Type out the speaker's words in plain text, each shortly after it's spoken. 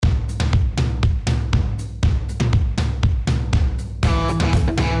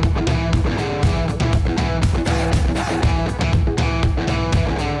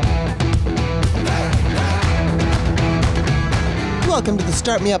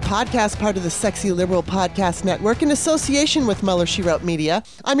Start Me Up podcast, part of the Sexy Liberal Podcast Network in association with Mueller, She Wrote Media.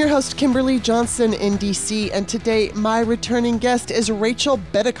 I'm your host, Kimberly Johnson in D.C., and today my returning guest is Rachel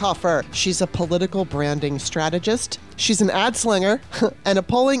Bitecofer. She's a political branding strategist. She's an ad slinger and a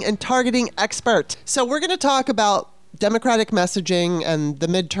polling and targeting expert. So we're going to talk about Democratic messaging and the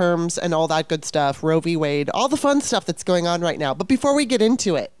midterms and all that good stuff, Roe v. Wade, all the fun stuff that's going on right now. But before we get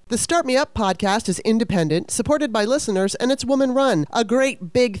into it, the Start Me Up podcast is independent, supported by listeners, and it's woman-run. A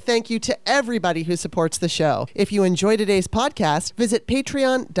great big thank you to everybody who supports the show. If you enjoy today's podcast, visit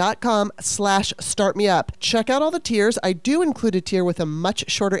patreon.com/startmeup. Check out all the tiers. I do include a tier with a much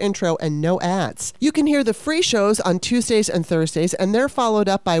shorter intro and no ads. You can hear the free shows on Tuesdays and Thursdays, and they're followed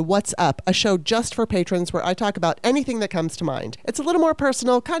up by What's Up, a show just for patrons where I talk about anything that comes to mind. It's a little more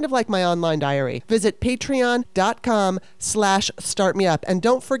personal, kind of like my online diary. Visit patreon.com/startmeup. And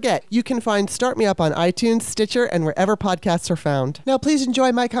don't forget, you can find Start Me Up on iTunes, Stitcher, and wherever podcasts are found. Now, please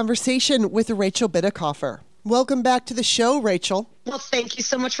enjoy my conversation with Rachel Bitecofer. Welcome back to the show, Rachel. Well, thank you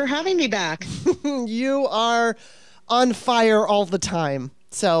so much for having me back. You are on fire all the time.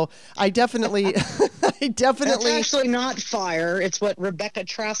 So I definitely... That's actually not fire. It's what Rebecca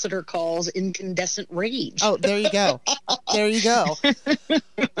Trosseter calls incandescent rage. Oh, there you go. There you go.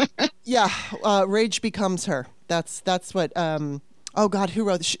 Yeah, rage becomes her. That's what... Oh, God, who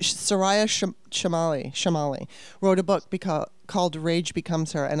wrote this? Soraya Chemaly wrote a book called Rage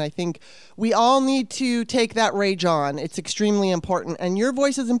Becomes Her. And I think we all need to take that rage on. It's extremely important. And your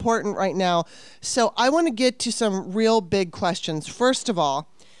voice is important right now. So I want to get to some real big questions. First of all,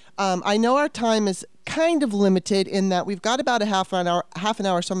 I know our time is kind of limited in that we've got about a half an hour,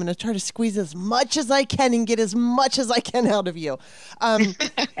 so I'm going to try to squeeze as much as I can and get as much as I can out of you.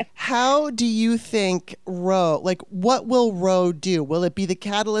 How do you think Roe, what will Roe do? Will it be the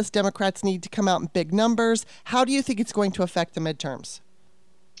catalyst Democrats need to come out in big numbers? How do you think it's going to affect the midterms?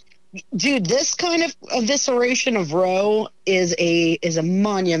 Dude, this kind of evisceration of Roe is a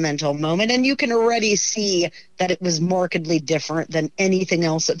monumental moment, and you can already see that it was markedly different than anything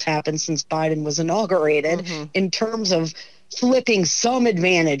else that's happened since Biden was inaugurated in terms of flipping some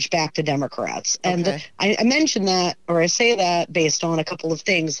advantage back to Democrats. And I mention that, or I say that based on a couple of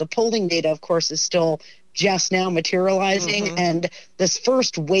things. The polling data, of course, is still just now materializing, and this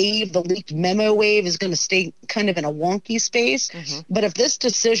first wave, the leaked memo wave, is going to stay kind of in a wonky space. But if this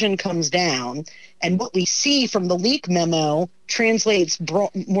decision comes down, and what we see from the leak memo translates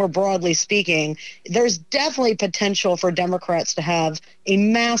more broadly speaking, there's definitely potential for Democrats to have a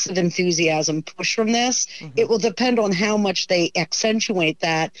massive enthusiasm push from this. It will depend on how much they accentuate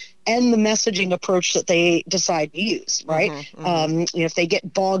that and the messaging approach that they decide to use, right? If they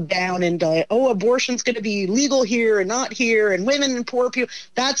get bogged down into, abortion's going to be legal here and not here, and women and poor people,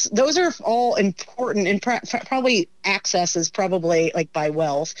 those are all important, and probably access is probably, like by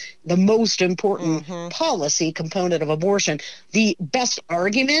wealth, the most important policy component of abortion. The best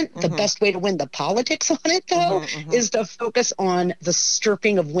argument, the best way to win the politics on it, though, is to focus on the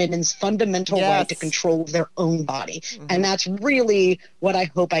stripping of women's fundamental right to control their own body. And that's really what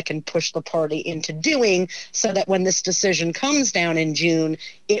I hope I can push the party into doing, so that when this decision comes down in June,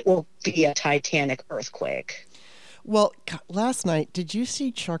 it will be a titanic earthquake. Well, last night, did you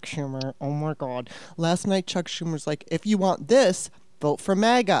see Chuck Schumer? Oh, my God. Last night, Chuck Schumer's like, if you want this, vote for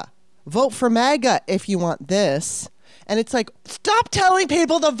MAGA. Vote for MAGA if you want this. And it's like, stop telling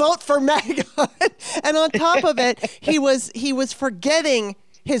people to vote for MAGA. And on top of it, he was forgetting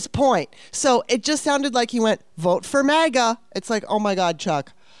his point. So it just sounded like he went, vote for MAGA. It's like, oh, my God,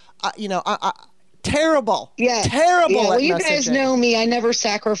 Chuck. Terrible. Yeah. Terrible. Yeah, well, you messaging. Guys know me. I never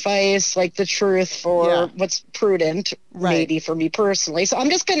sacrifice the truth for what's prudent, maybe for me personally. So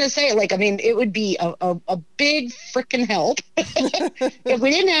I'm just going to say, it would be a big freaking help if we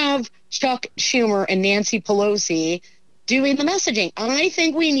didn't have Chuck Schumer and Nancy Pelosi doing the messaging. I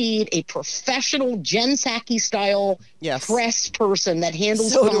think we need a professional Jen Psaki style press person that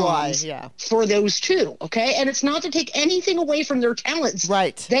handles comms for those two. Okay. And it's not to take anything away from their talents.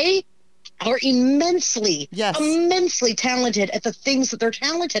 Right. They are immensely talented at the things that they're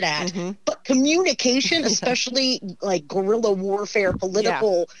talented at. But communication, especially guerrilla warfare,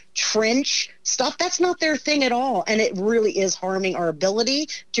 political trench stuff, that's not their thing at all. And it really is harming our ability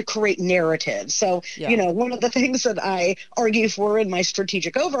to create narratives. So, one of the things that I argue for in my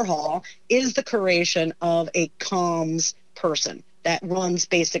strategic overhaul is the creation of a comms person that runs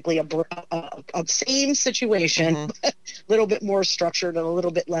basically a same situation, a little bit more structured and a little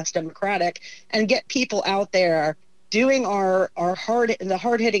bit less democratic, and get people out there doing the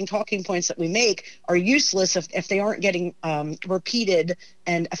hard-hitting talking points that we make are useless if they aren't getting repeated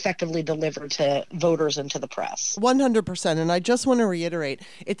and effectively delivered to voters and to the press. 100%. And I just want to reiterate,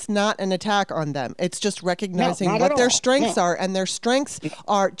 it's not an attack on them. It's just recognizing what their strengths are. And their strengths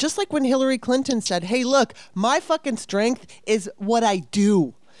are just like when Hillary Clinton said, hey, look, my fucking strength is what I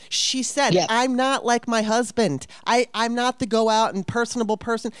do. She said, I'm not like my husband. I'm not the go out and personable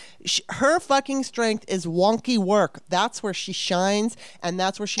person. Her fucking strength is wonky work. That's where she shines, and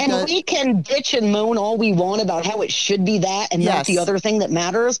that's where she does. And we can bitch and moan all we want about how it should be that and not the other thing that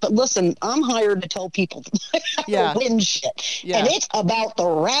matters. But listen, I'm hired to tell people how to win shit. Yeah. And it's about the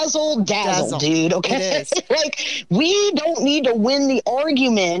razzle dazzle, dude. Okay. Like, we don't need to win the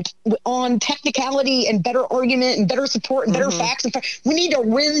argument on technicality and better argument and better support and better facts. We need to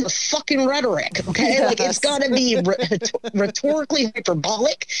win the fucking rhetoric, okay? Yes. Like, it's got to be rhetorically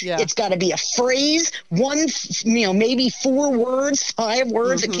hyperbolic. Yeah. It's got to be a phrase, maybe 4 words, 5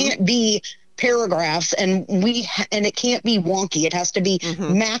 words. It can't be paragraphs, and it can't be wonky. It has to be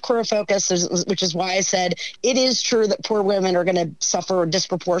macro focused, which is why I said it is true that poor women are going to suffer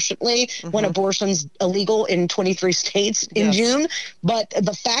disproportionately when abortion's illegal in 23 states in June. But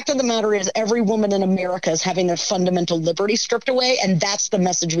the fact of the matter is, every woman in America is having their fundamental liberty stripped away, and that's the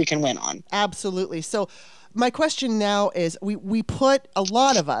message we can win on. Absolutely. So my question now is, we put, a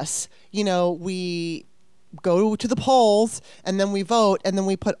lot of us, we go to the polls and then we vote, and then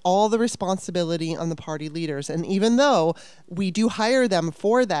we put all the responsibility on the party leaders. And even though we do hire them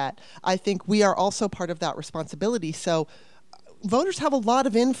for that, I think we are also part of that responsibility. So voters have a lot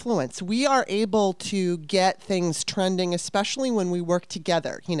of influence. We are able to get things trending, especially when we work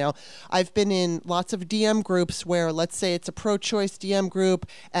together. I've been in lots of DM groups where, let's say it's a pro-choice DM group,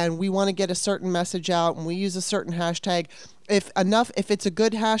 and we want to get a certain message out, and we use a certain hashtag. If it's a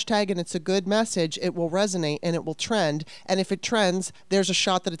good hashtag and it's a good message, it will resonate and it will trend. And if it trends, there's a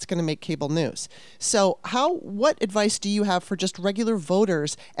shot that it's going to make cable news. So what advice do you have for just regular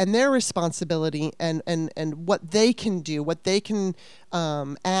voters and their responsibility and what they can do, what they can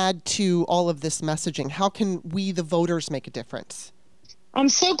add to all of this messaging? How can we, the voters, make a difference? I'm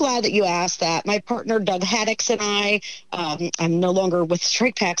so glad that you asked that. My partner, Doug Haddix, and I'm no longer with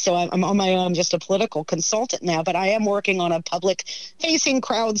Strike Pack, so I'm on my own, just a political consultant now, but I am working on a public-facing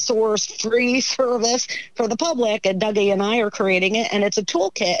crowdsourced free service for the public, and Dougie and I are creating it, and it's a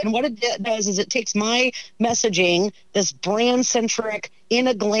toolkit. And what it does is it takes my messaging, this brand-centric, in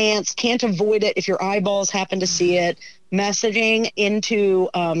a glance, can't avoid it if your eyeballs happen to see it, messaging into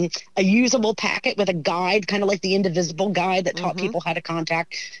a usable packet with a guide, kind of like the Indivisible guide that taught people how to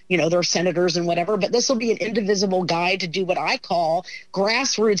contact, their senators and whatever. But this will be an indivisible guide to do what I call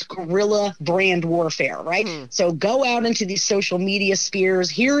grassroots guerrilla brand warfare, right? So go out into these social media spheres.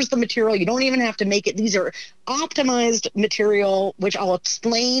 Here's the material. You don't even have to make it. These are optimized material, which I'll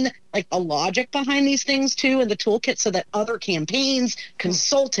explain like the logic behind these things too in the toolkit, so that other campaigns,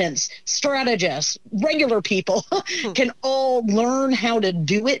 consultants, strategists, regular people can all learn how to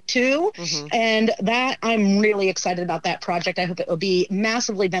do it too. And that, I'm really excited about that project. I hope it will be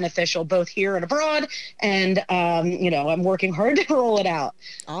massively beneficial both here and abroad. And, I'm working hard to roll it out.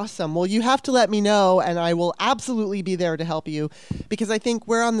 Awesome. Well, you have to let me know, and I will absolutely be there to help you, because I think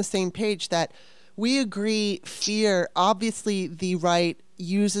we're on the same page that we agree fear, obviously the right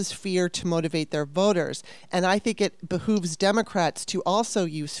uses fear to motivate their voters. And I think it behooves Democrats to also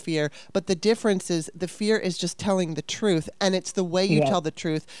use fear. But the difference is the fear is just telling the truth. And it's the way you tell the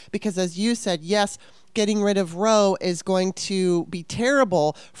truth. Because as you said, yes, getting rid of Roe is going to be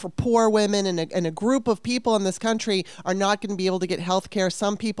terrible for poor women, and a group of people in this country are not going to be able to get health care.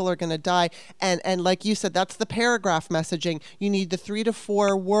 Some people are going to die. And like you said, that's the paragraph messaging. You need the 3 to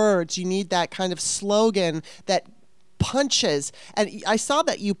 4 words. You need that kind of slogan that punches. And I saw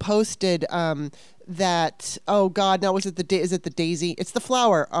that you posted that, oh God, now is it the daisy? It's the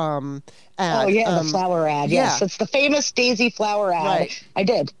flower ad. Oh yeah, the flower ad. Yes, it's the famous daisy flower ad. Right. I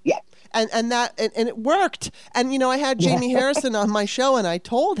did. Yeah. And it worked. And, I had Jamie Harrison on my show, and I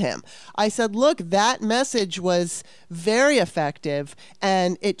told him, I said, look, that message was very effective,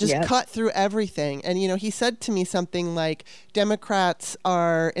 and it just cut through everything. And, he said to me something like, Democrats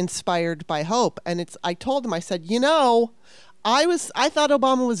are inspired by hope. And I told him, I said, I thought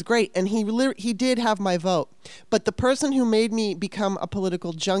Obama was great, and he did have my vote. But the person who made me become a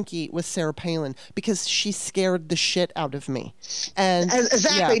political junkie was Sarah Palin, because she scared the shit out of me. And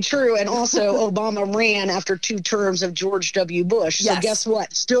exactly true. And also, Obama ran after 2 terms of George W. Bush. So guess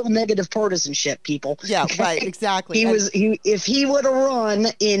what? Still negative partisanship, people. Yeah, right. Exactly. If he would have run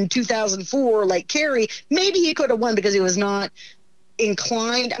in 2004 like Kerry, maybe he could have won, because he was not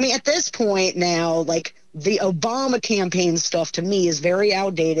inclined. I mean, at this point now, like, the Obama campaign stuff to me is very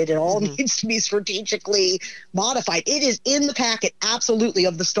outdated. It all needs to be strategically modified. It is in the packet, absolutely,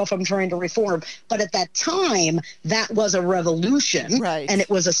 of the stuff I'm trying to reform. But at that time, that was a revolution, right, and it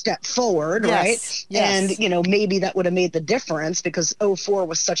was a step forward, right? Yes. And, maybe that would have made the difference because 2004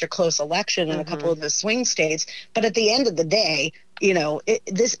 was such a close election in a couple of the swing states. But at the end of the day,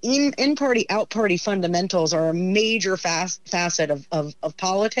 this in-party, out-party fundamentals are a major facet of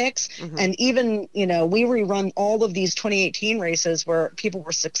politics. And even, we rerun all of these 2018 races where people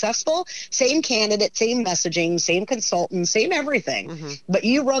were successful, same candidate, same messaging, same consultant, same everything. But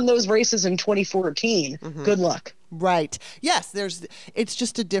you run those races in 2014, good luck. Right. Yes, it's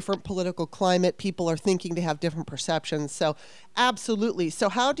just a different political climate. People are thinking, they have different perceptions. So absolutely. So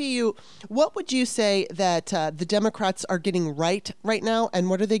what would you say that the Democrats are getting right now, and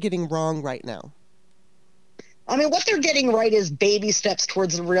what are they getting wrong right now? I mean, what they're getting right is baby steps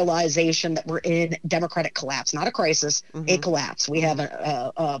towards the realization that we're in democratic collapse, not a crisis, a collapse. We have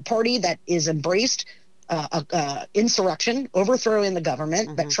a party that is embraced insurrection, overthrowing the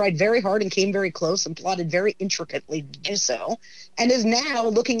government, that tried very hard and came very close and plotted very intricately to do so, and is now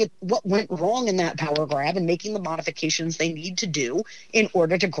looking at what went wrong in that power grab and making the modifications they need to do in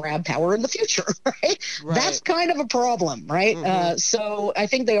order to grab power in the future, right? That's kind of a problem, right? So I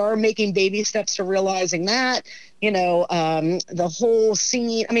think they are making baby steps to realizing that. The whole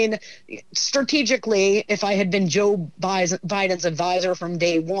scene. I mean, strategically, if I had been Joe Biden's advisor from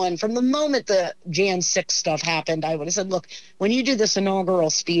day one, from the moment the Jan 6 stuff happened, I would have said, look, when you do this inaugural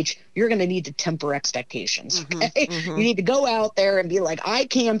speech, you're going to need to temper expectations. Okay? You need to go out there and be like, I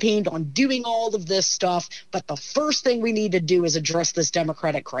campaigned on doing all of this stuff, but the first thing we need to do is address this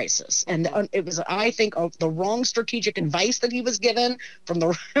democratic crisis. And it was, I think, the wrong strategic advice that he was given from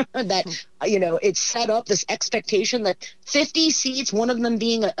that it set up this expectation that 50 seats, one of them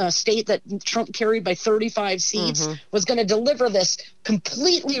being a state that Trump carried by 35 seats, was going to deliver this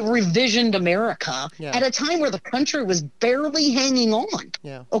completely revisioned America at a time where the country was barely hanging on.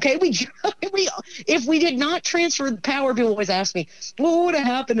 Okay, if we did not transfer the power, people always ask me, well, what would have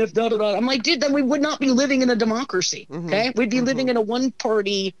happened if da-da-da? I'm like, dude, then we would not be living in a democracy. Okay, we'd be living in a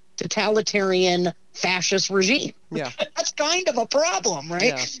one-party totalitarian fascist regime. That's kind of a problem,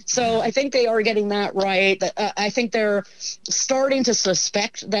 right? So I think they are getting that right. I think they're starting to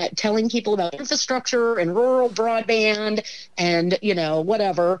suspect that telling people about infrastructure and rural broadband and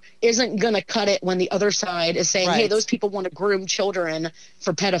whatever isn't going to cut it when the other side is saying, hey, those people want to groom children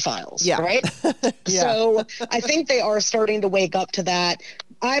for pedophiles, right? So I think they are starting to wake up to that.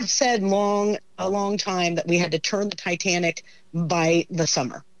 I've said a long time that we had to turn the Titanic by the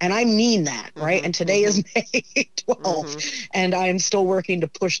summer. And I mean that, right? And today is May 12th, and I'm still working to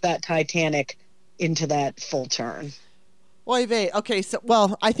push that Titanic into that full turn. Well, okay,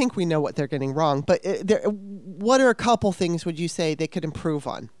 so, I think we know what they're getting wrong, but what are a couple things would you say they could improve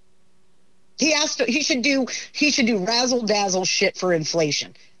on? He should do razzle dazzle shit for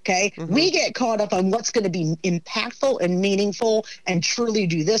inflation. Okay, we get caught up on what's going to be impactful and meaningful and truly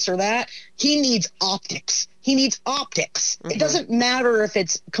do this or that. He needs optics. It doesn't matter if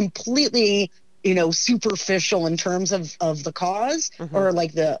it's completely, superficial in terms of the cause or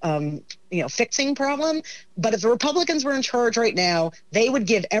like the, fixing problem. But if the Republicans were in charge right now, they would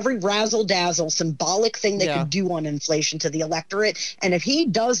give every razzle dazzle symbolic thing they could do on inflation to the electorate. And if he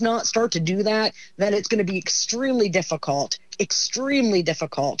does not start to do that, then it's going to be extremely difficult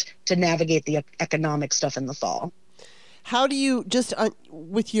to navigate the economic stuff in the fall. How do you, just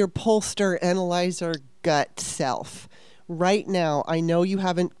with your pollster analyzer gut self, right now, I know you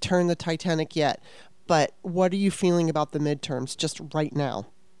haven't turned the Titanic yet, but what are you feeling about the midterms just right now?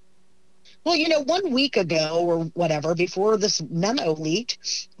 Well, 1 week ago or whatever, before this memo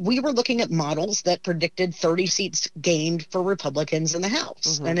leaked, we were looking at models that predicted 30 seats gained for Republicans in the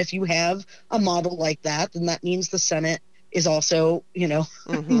House. And if you have a model like that, then that means the Senate is also,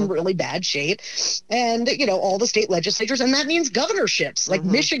 in really bad shape. And, all the state legislatures, and that means governorships like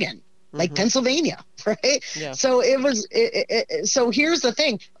Michigan, like Pennsylvania, right? So so here's the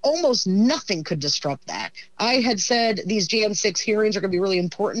thing. Almost nothing could disrupt that. I had said these Jan 6 hearings are going to be really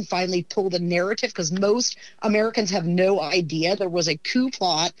important, finally pull the narrative, because most Americans have no idea there was a coup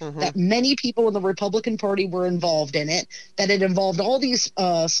plot, that many people in the Republican Party were involved in it, that it involved all these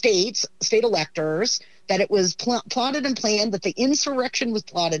state electors, that it was plotted and planned, that the insurrection was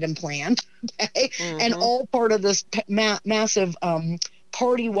plotted and planned, okay? And all part of this massive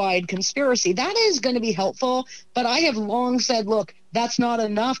party-wide conspiracy. That is going to be helpful, but I have long said, look, that's not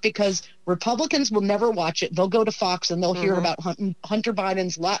enough because Republicans will never watch it. They'll go to Fox and they'll hear about Hunter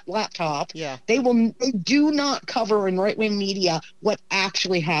Biden's laptop. Yeah. They do not cover in right-wing media what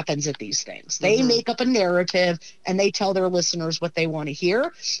actually happens at these things. They make up a narrative and they tell their listeners what they want to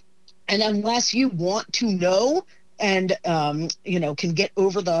hear. And unless you want to know and can get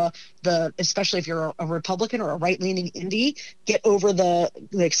over the especially if you're a Republican or a right-leaning indie, get over the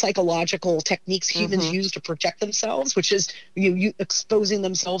psychological techniques humans use to protect themselves, which is you exposing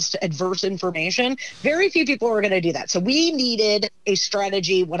themselves to adverse information. Very few people are going to do that. So we needed a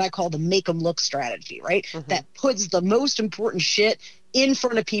strategy, what I call the make them look strategy, right? That puts the most important shit in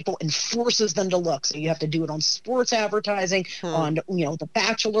front of people and forces them to look. So you have to do it on sports advertising, on The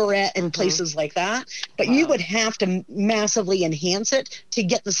Bachelorette and places like that. But you would have to massively enhance it to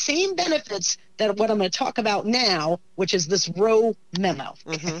get the same benefits that what I'm going to talk about now, which is this Roe memo.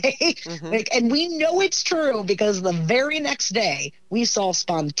 Okay? And we know it's true because the very next day we saw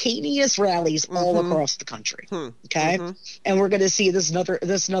spontaneous rallies all across the country. Okay, and we're going to see this another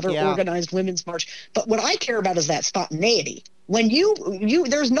organized women's march. But what I care about is that spontaneity. When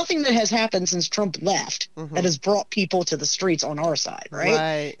there's nothing that has happened since Trump left that has brought people to the streets on our side,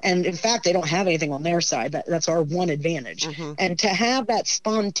 right? And in fact, they don't have anything on their side. That's our one advantage. And to have that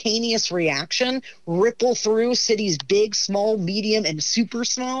spontaneous reaction ripple through cities big, small, medium, and super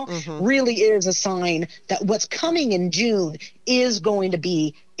small really is a sign that what's coming in June is going to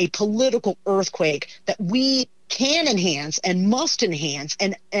be a political earthquake that we can enhance and must enhance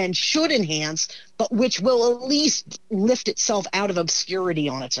and should enhance, but which will at least lift itself out of obscurity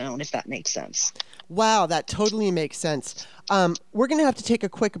on its own, if that makes sense. Wow, that totally makes sense. We're going to have to take a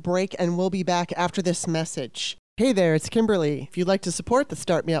quick break, and we'll be back after this message. Hey there, it's Kimberly. If you'd like to support the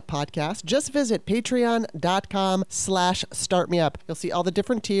Start Me Up podcast, just visit patreon.com/startmeup. You'll see all the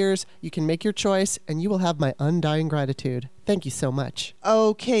different tiers. You can make your choice, and you will have my undying gratitude. Thank you so much.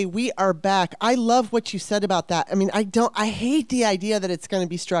 Okay, we are back. I love what you said about that. I mean, I hate the idea that it's going to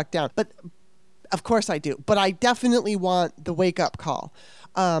be struck down, but of course I do. But I definitely want the wake-up call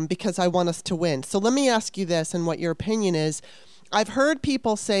because I want us to win. So let me ask you this and what your opinion is. I've heard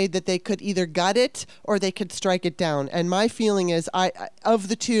people say that they could either gut it or they could strike it down. And my feeling is, of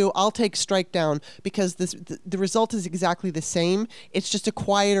the two, I'll take strike down because the result is exactly the same. It's just a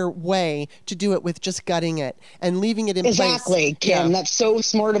quieter way to do it with just gutting it and leaving it in place. Exactly, Kim. Yeah. That's so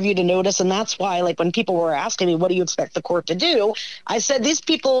smart of you to notice. And that's why, like, when people were asking me, what do you expect the court to do? I said, these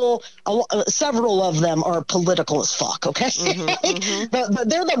people, several of them are political as fuck, okay?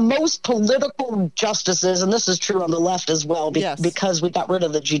 They're the most political justices, and this is true on the left as well. Because we got rid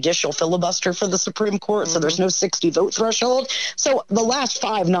of the judicial filibuster for the Supreme Court, so there's no 60 vote threshold. So the last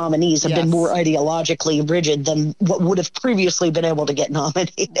 5 nominees have been more ideologically rigid than what would have previously been able to get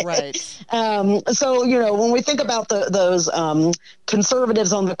nominated. Right. So, when we think about those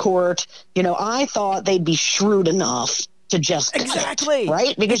conservatives on the court, I thought they'd be shrewd enough to just exactly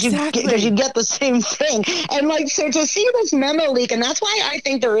right because you get the same thing, and so to see this memo leak, and that's why I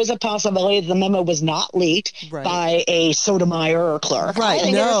think there is a possibility that the memo was not leaked by a Sotomayor or clerk. I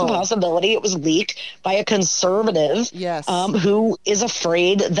think there's a possibility it was leaked by a conservative who is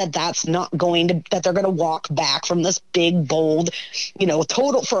afraid that they're going to walk back from this big, bold,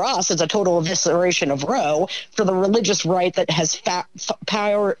 total, for us, it's a total evisceration of Roe. For the religious right that has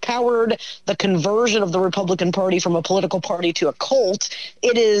powered the conversion of the Republican Party from a political party to a cult,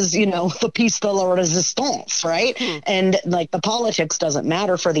 it is, the piece de la resistance, right? And the politics doesn't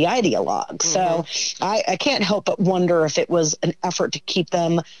matter for the ideologue. So I can't help but wonder if it was an effort to keep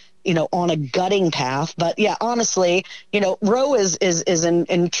them on a gutting path. But yeah, honestly, Roe is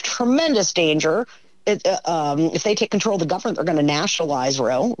in tremendous danger. If they take control of the government, they're going to nationalize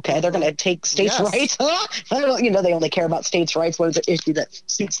Roe. Okay, they're going to take states' rights. They only care about states' rights when it's an issue that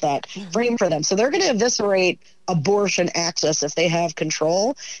suits that frame for them. So they're going to eviscerate abortion access if they have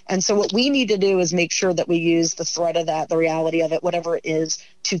control. And so what we need to do is make sure that we use the threat of that, the reality of it, whatever it is,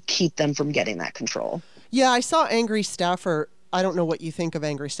 to keep them from getting that control. Yeah, I saw Angry Staffer. I don't know what you think of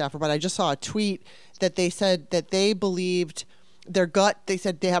Angry Staffer, but I just saw a tweet that they said that they believed their gut. They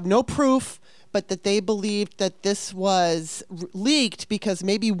said they have no proof, but that they believed that this was leaked because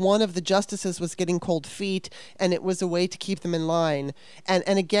maybe one of the justices was getting cold feet and it was a way to keep them in line.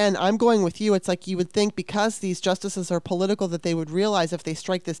 And again, I'm going with you. It's like you would think because these justices are political that they would realize if they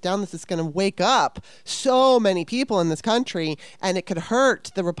strike this down, this is going to wake up so many people in this country and it could hurt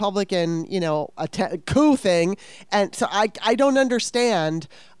the Republican, coup thing. And so I don't understand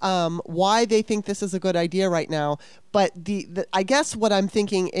why they think this is a good idea right now. But I guess what I'm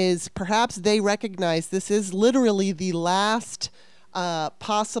thinking is perhaps they recognize this is literally the last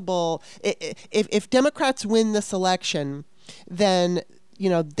possible. If Democrats win this election, then,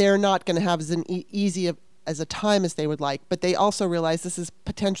 they're not going to have as easy as a time as they would like, but they also realize this is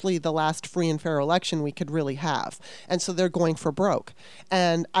potentially the last free and fair election we could really have. And so they're going for broke.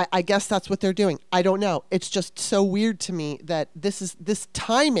 And I guess that's what they're doing. I don't know. It's just so weird to me that this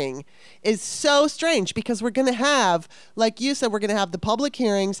timing is so strange, because we're going to have, like you said, we're going to have the public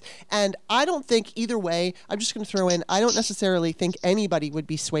hearings. And I don't think either way, I'm just going to throw in, I don't necessarily think anybody would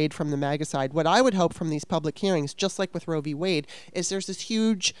be swayed from the MAGA side. What I would hope from these public hearings, just like with Roe v. Wade, is there's this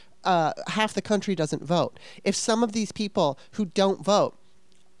huge half the country doesn't vote. If some of these people who don't vote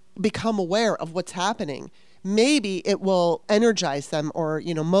become aware of what's happening, maybe it will energize them or,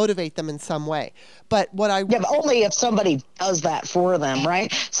 motivate them in some way. But but only if somebody does that for them,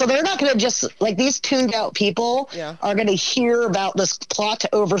 right? So they're not going to just, like, these tuned out people are going to hear about this plot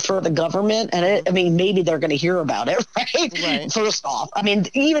to overthrow the government. And maybe they're going to hear about it, right? First off,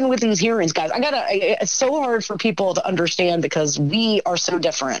 even with these hearings, guys, it's so hard for people to understand because we are so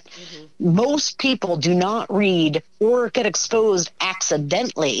different. Mm-hmm. Most people do not read or get exposed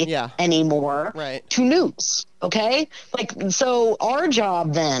accidentally anymore to news. Okay? So our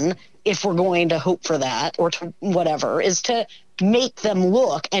job then, if we're going to hope for that or to whatever, is to make them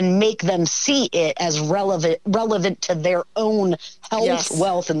look and make them see it as relevant to their own health,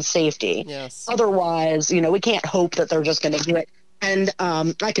 wealth, and safety. Yes. Otherwise, we can't hope that they're just going to do it. And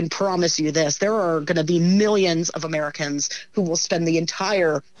I can promise you this, there are going to be millions of Americans who will spend the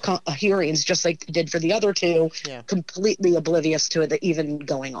entire hearings, just like they did for the other two, completely oblivious to it even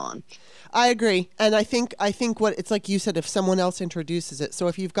going on. I agree. And I think what it's like you said, if someone else introduces it. So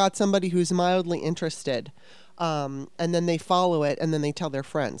if you've got somebody who's mildly interested, and then they follow it and then they tell their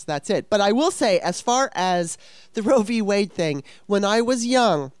friends, that's it. But I will say, as far as the Roe v. Wade thing, when I was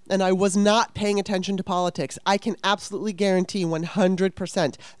young and I was not paying attention to politics, I can absolutely guarantee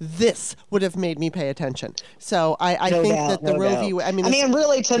 100% this would have made me pay attention. So I think that the Roe v. Wade,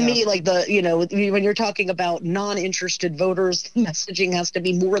 really, to me, like when you're talking about non-interested voters, messaging has to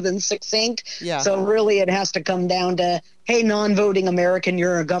be more than succinct. Yeah. So really it has to come down to, hey, non-voting American,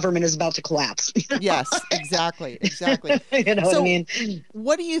 your government is about to collapse. Yes, exactly. You know what I mean?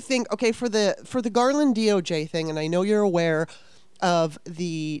 What do you think? Okay, for the Garland DOJ thing, and I know you're aware of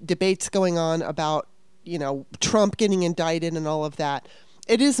the debates going on about, Trump getting indicted and all of that.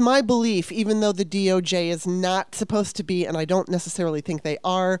 It is my belief, even though the DOJ is not supposed to be, and I don't necessarily think they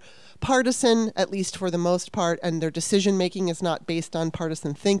are, partisan, at least for the most part, and their decision-making is not based on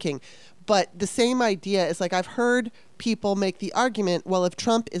partisan thinking. But the same idea is, like, I've heard people make the argument, well, if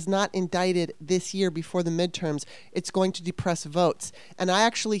Trump is not indicted this year before the midterms, it's going to depress votes. And I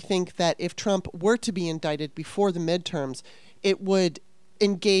actually think that if Trump were to be indicted before the midterms, it would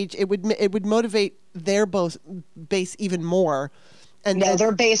motivate their base even more. And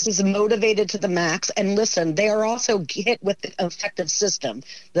their base is motivated to the max. And listen, they are also hit with the effective system.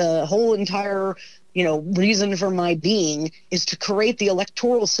 The whole entire reason for my being is to create the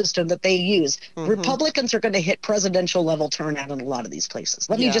electoral system that they use. Mm-hmm. Republicans are going to hit presidential level turnout in a lot of these places.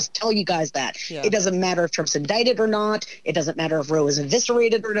 Let me just tell you guys that. Yeah. It doesn't matter if Trump's indicted or not. It doesn't matter if Roe is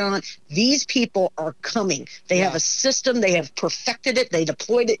eviscerated or not. These people are coming. They have a system. They have perfected it. They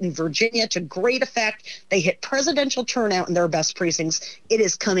deployed it in Virginia to great effect. They hit presidential turnout in their best precincts. It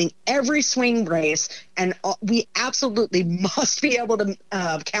is coming every swing race, and we absolutely must be able to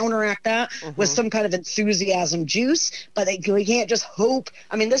counteract that with some kind of enthusiasm juice, but we can't just hope.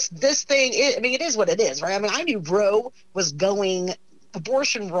 This thing, it is what it is, right? I knew Roe was going,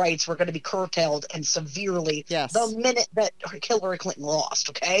 abortion rights were going to be curtailed and severely the minute that Hillary Clinton lost,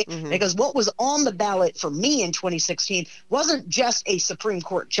 okay? Mm-hmm. Because what was on the ballot for me in 2016 wasn't just a Supreme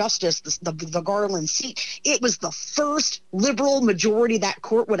Court justice, the Garland seat. It was the first liberal majority that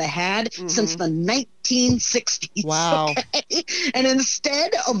court would have had since the 1960s. Wow. Okay? And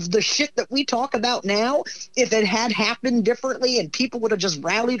instead of the shit that we talk about now, if it had happened differently and people would have just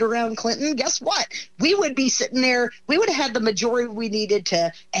rallied around Clinton, guess what? We would be sitting there, we would have had the majority we needed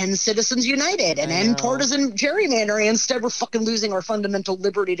to end Citizens United and end partisan gerrymandering. Instead, we're fucking losing our fundamental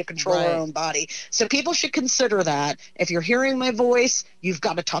liberty to control our own body. So people should consider that. If you're hearing my voice, you've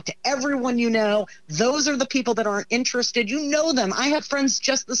got to talk to everyone you know. Those are the people that aren't interested. You know them. I have friends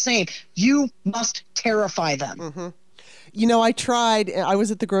just the same. You must terrify them. Mm-hmm. I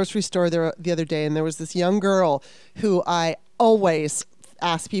was at the grocery store there the other day, and there was this young girl who I always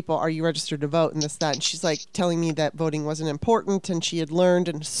ask people, are you registered to vote, and this, that, and she's like telling me that voting wasn't important, and she had learned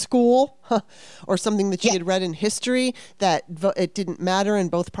in school or something that she had read in history that it didn't matter and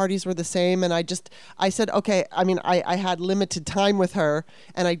both parties were the same. And I said, okay, I had limited time with her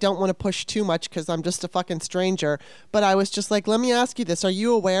and I don't want to push too much because I'm just a fucking stranger, but I was just like, let me ask you this, are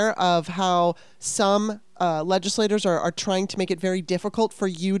you aware of how some legislators are trying to make it very difficult for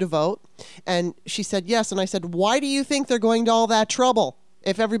you to vote? And she said, yes. And I said, why do you think they're going to all that trouble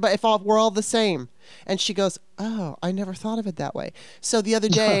if we're all the same? And she goes, oh, I never thought of it that way. So the other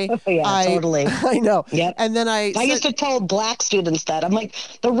day, totally. I know. Yep. And then I used to tell black students that. I'm like,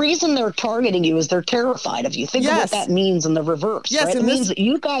 the reason they're targeting you is they're terrified of you. Think of what that means in the reverse. Yes, right? It means that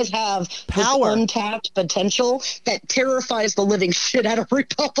you guys have power, this untapped potential that terrifies the living shit out of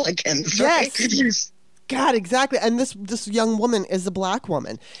Republicans. Right? Yes. God, exactly. And this young woman is a black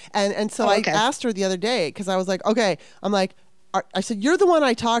woman. And so I asked her the other day, because I was like, okay, I'm like, I said, you're the one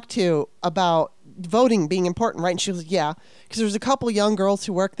I talked to about voting being important, right? And she was like, yeah, because there's a couple young girls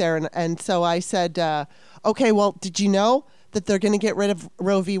who work there. And so I said, okay, well, did you know that they're going to get rid of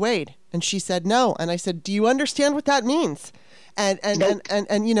Roe v. Wade? And she said, no. And I said, do you understand what that means? And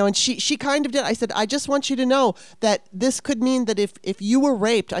you know, and she kind of did. I said, I just want you to know that this could mean that if you were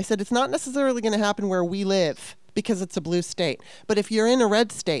raped, I said, it's not necessarily going to happen where we live because it's a blue state. But if you're in a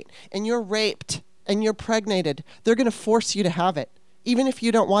red state and you're raped and you're pregnated, they're going to force you to have it, even if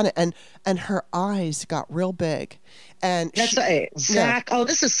you don't want it. And her eyes got real big. And that's Zach. Yeah. Oh,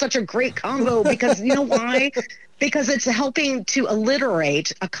 this is such a great combo because you know why? Because it's helping to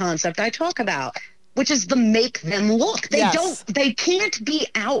alliterate a concept I talk about, which is the make them look. They can't be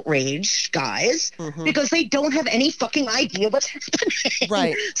outraged, guys, because they don't have any fucking idea what's happening.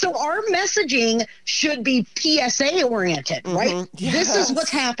 Right. So our messaging should be PSA oriented, right? Yes. This is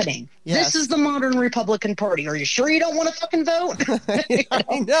what's happening. Yes. This is the modern Republican Party. Are you sure you don't want to fucking vote?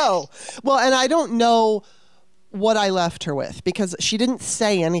 I know. Well, and I don't know what I left her with because she didn't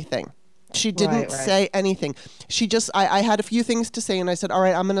say anything. She didn't say anything. She just, I had a few things to say, and I said, all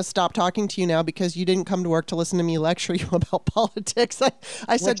right, I'm going to stop talking to you now because you didn't come to work to listen to me lecture you about politics.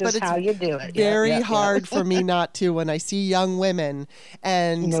 I said, but it's how you do it. very hard for me not to when I see young women.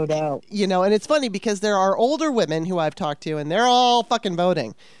 And, no doubt. You know, and it's funny because there are older women who I've talked to, and they're all fucking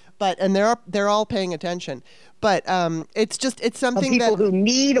voting. And they're all paying attention. But it's something people who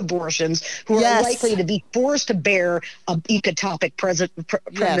need abortions, who are likely to be forced to bear a ectopic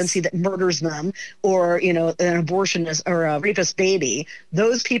pregnancy that murders them, or you know, an abortionist or a rapist baby.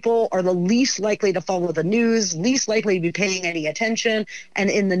 Those people are the least likely to follow the news, least likely to be paying any attention. And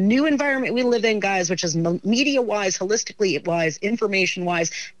in the new environment we live in, guys, which is media-wise, holistically wise,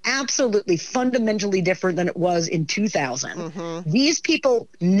 information-wise, absolutely fundamentally different than it was in 2000. These people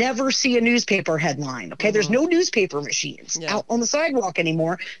never see a newspaper headline. Okay, there's no newspaper machines out on the sidewalk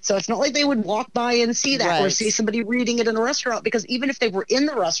anymore, so it's not like they would walk by and see that or see somebody reading it in a restaurant, because even if they were in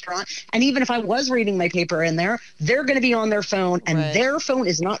the restaurant, and even if I was reading my paper in there, they're going to be on their phone, and their phone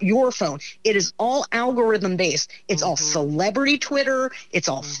is not your phone. It is all algorithm based. It's all celebrity Twitter, it's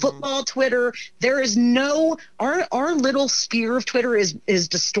all football Twitter. There is no our little sphere of Twitter is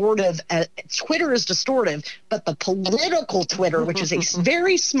distortive. Twitter is distortive, but the political Twitter, which is a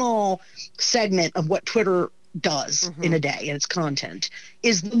very small segment of what Twitter does in a day and its content,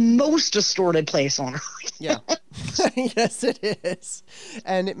 is the most distorted place on earth. Yeah. Yes, it is.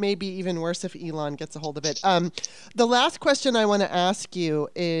 And it may be even worse if Elon gets a hold of it. The last question I want to ask you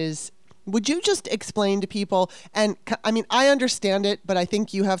is, would you just explain to people, and I mean, I understand it, but I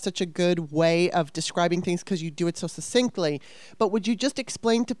think you have such a good way of describing things because you do it so succinctly, but would you just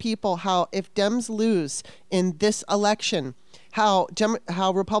explain to people how if Dems lose in this election, how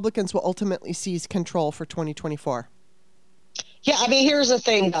Republicans will ultimately seize control for 2024? Yeah, I mean, here's the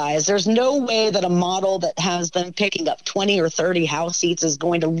thing, guys. There's no way that a model that has them picking up 20 or 30 House seats is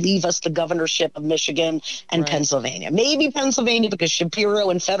going to leave us the governorship of Michigan and Pennsylvania. Maybe Pennsylvania because Shapiro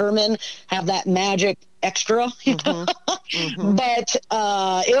and Fetterman have that magic extra, you know? But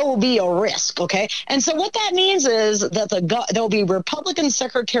it will be a risk, okay? And so what that means is that there'll be Republican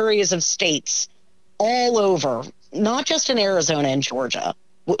secretaries of states all over, not just in Arizona and Georgia,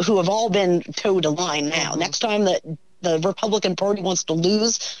 who have all been towed a line now. Next time that the Republican Party wants to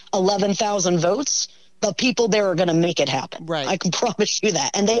lose 11,000 votes, the people there are going to make it happen. Right. I can promise you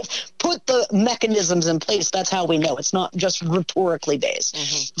that. And they've put the mechanisms in place. That's how we know. It's not just rhetorically based.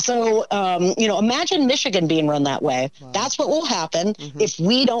 So, you know, imagine Michigan being run that way. Wow. That's what will happen if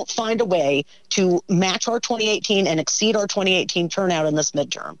we don't find a way to match our 2018 and exceed our 2018 turnout in this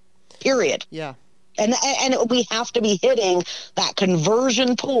midterm. Period. Yeah. And we have to be hitting that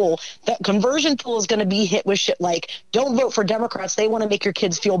conversion pool. That conversion pool is going to be hit with shit like, don't vote for Democrats. They want to make your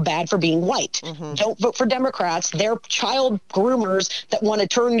kids feel bad for being white. Don't vote for Democrats. They're child groomers that want to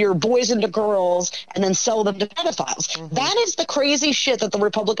turn your boys into girls and then sell them to pedophiles. That is the crazy shit that the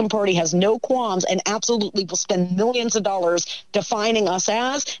Republican Party has no qualms and absolutely will spend millions of dollars defining us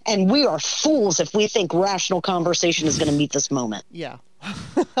as. And we are fools if we think rational conversation is going to meet this moment. Yeah.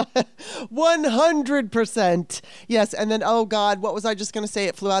 100%. Yes. And then, oh God, what was I just going to say?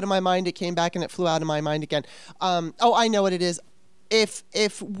 It flew out of my mind. It came back and it flew out of my mind again. I know what it is.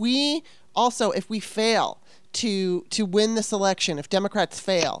 If we fail to win this election, if Democrats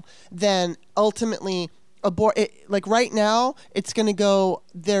fail, then ultimately like right now, it's going to go,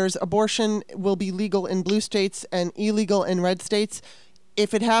 there's abortion will be legal in blue states and illegal in red states.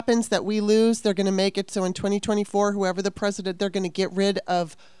 If it happens that we lose, they're going to make it so in 2024, whoever the president, they're going to get rid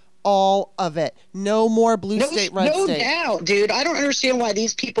of all of it. No more blue state, red state. No doubt, dude. I don't understand why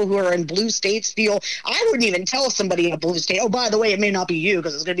these people who are in blue states feel. I wouldn't even tell somebody in a blue state, oh, by the way, it may not be you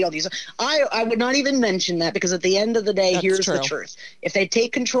because it's going to be all these. I would not even mention that because at the end of the day, here's the truth. If they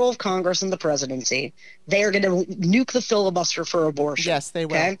take control of Congress and the presidency, they are going to nuke the filibuster for abortion. Yes, they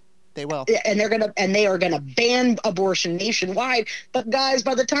will. Okay? They will. And they are gonna ban abortion nationwide. But guys,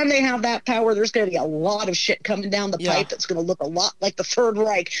 by the time they have that power, there's gonna be a lot of shit coming down the pipe that's gonna look a lot like the Third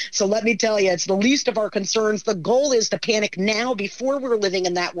Reich. So let me tell you, it's the least of our concerns. The goal is to panic now before we're living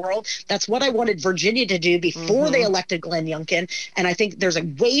in that world. That's what I wanted Virginia to do before they elected Glenn Youngkin. And I think there's a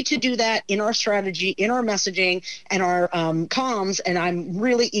way to do that in our strategy, in our messaging, and our comms. And I'm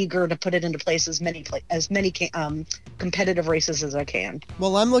really eager to put it into place as many competitive races as I can.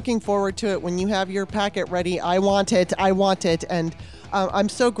 Well, I'm looking forward to it. When you have your packet ready, I want it. And I'm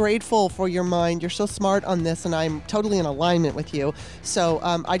so grateful for your mind. You're so smart on this, and I'm totally in alignment with you. So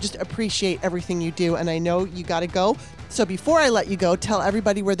I just appreciate everything you do, and I know you got to go. So before I let you go, tell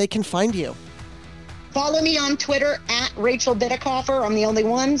everybody where they can find you. Follow me on Twitter at Rachel Bitecofer. I'm the only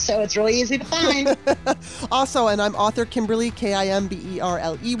one, so it's really easy to find. Also, and I'm author Kimberly, Kimberley.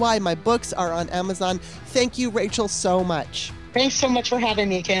 My books are on Amazon. Thank you, Rachel, so much. Thanks so much for having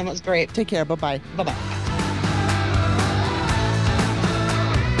me, Kim. It was great. Take care. Bye-bye. Bye-bye.